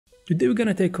Today we're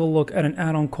gonna take a look at an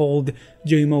add-on called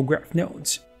J-Mograph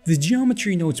Nodes. The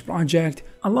Geometry Nodes project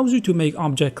allows you to make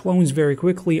object clones very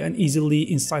quickly and easily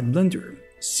inside Blender.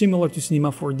 Similar to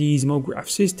Cinema 4D's MoGraph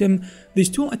system, this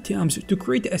tool attempts to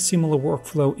create a similar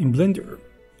workflow in Blender.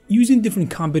 Using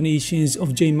different combinations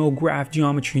of J-Mograph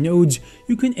geometry nodes,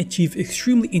 you can achieve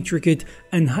extremely intricate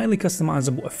and highly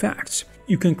customizable effects.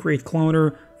 You can create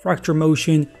cloner, fracture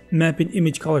motion, mapping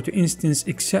image color to instance,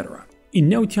 etc. In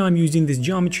no time using this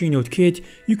geometry node kit,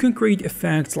 you can create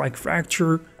effects like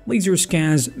fracture, laser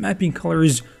scans, mapping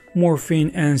colors,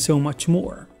 morphing, and so much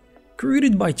more.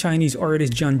 Created by Chinese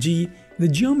artist John G, the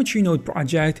Geometry Node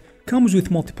project comes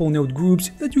with multiple node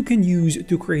groups that you can use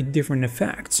to create different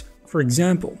effects. For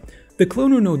example, the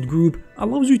Cloner node group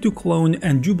allows you to clone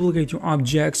and duplicate your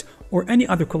objects or any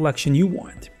other collection you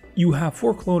want. You have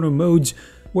 4 cloner modes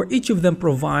where each of them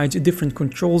provides different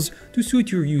controls to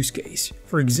suit your use case.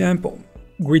 For example,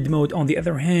 Grid mode on the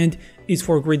other hand is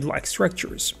for grid-like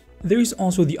structures. There is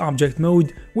also the Object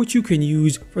mode, which you can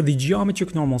use for the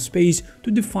geometric normal space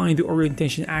to define the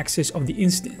orientation axis of the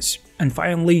instance. And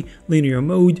finally, Linear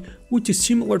mode, which is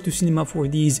similar to Cinema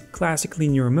 4D's classic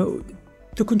linear mode.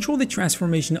 To control the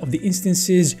transformation of the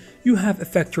instances, you have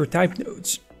effector type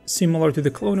nodes. Similar to the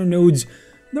cloner nodes,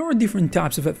 there are different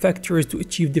types of effectors to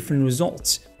achieve different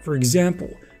results. For example,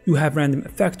 you have random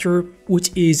effector,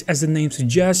 which is, as the name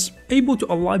suggests, able to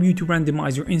allow you to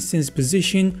randomize your instance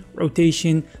position,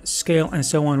 rotation, scale, and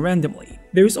so on randomly.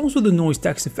 There is also the noise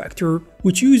text effector,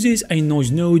 which uses a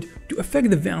noise node to affect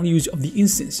the values of the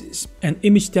instances, and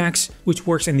image text, which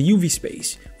works in the UV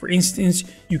space. For instance,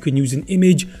 you can use an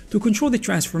image to control the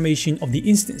transformation of the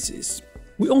instances.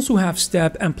 We also have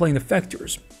step and plane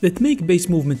effectors that make base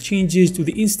movement changes to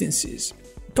the instances.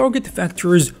 Target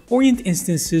effectors orient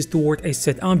instances toward a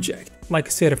set object, like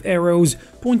a set of arrows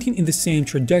pointing in the same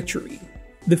trajectory.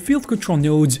 The field control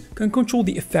nodes can control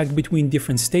the effect between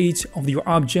different states of your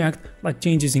object, like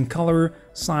changes in color,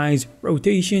 size,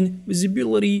 rotation,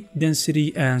 visibility,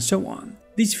 density, and so on.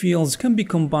 These fields can be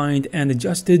combined and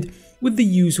adjusted with the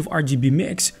use of RGB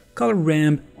mix, color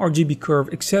ramp, RGB curve,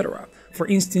 etc. For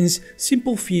instance,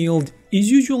 simple field is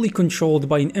usually controlled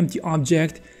by an empty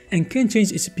object and can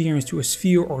change its appearance to a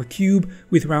sphere or cube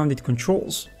with rounded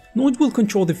controls. Nodes will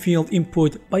control the field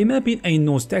input by mapping a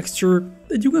noise texture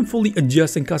that you can fully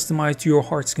adjust and customize to your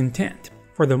heart's content.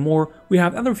 Furthermore, we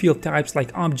have other field types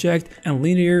like object and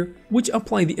linear, which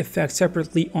apply the effect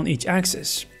separately on each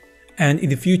axis. And in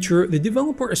the future, the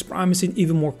developer is promising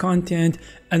even more content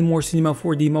and more Cinema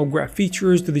 4D MoGraph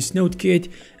features to this node kit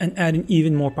and adding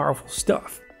even more powerful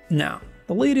stuff. Now,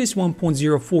 the latest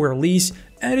 1.04 release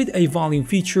added a volume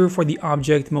feature for the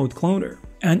object mode cloner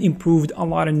and improved a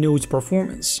lot of nodes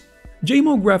performance.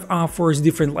 JMograph offers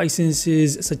different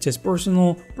licenses such as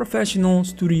personal, professional,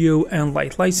 studio, and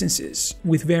light licenses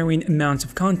with varying amounts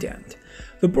of content.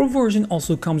 The Pro version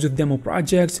also comes with demo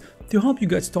projects to help you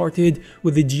get started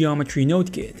with the Geometry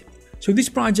Node Kit. So this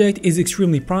project is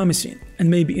extremely promising, and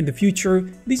maybe in the future,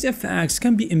 these effects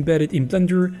can be embedded in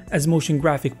Blender as motion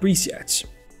graphic presets.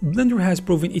 Blender has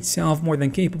proven itself more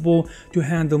than capable to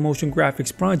handle motion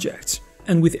graphics projects,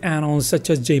 and with add-ons such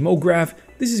as J-Mograph,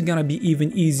 this is gonna be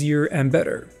even easier and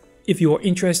better. If you are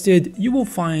interested, you will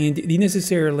find the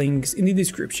necessary links in the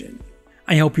description.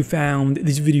 I hope you found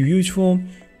this video useful.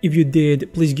 If you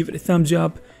did, please give it a thumbs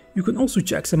up. You can also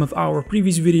check some of our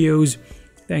previous videos.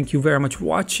 Thank you very much for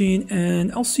watching,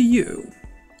 and I'll see you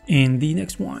in the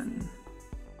next one.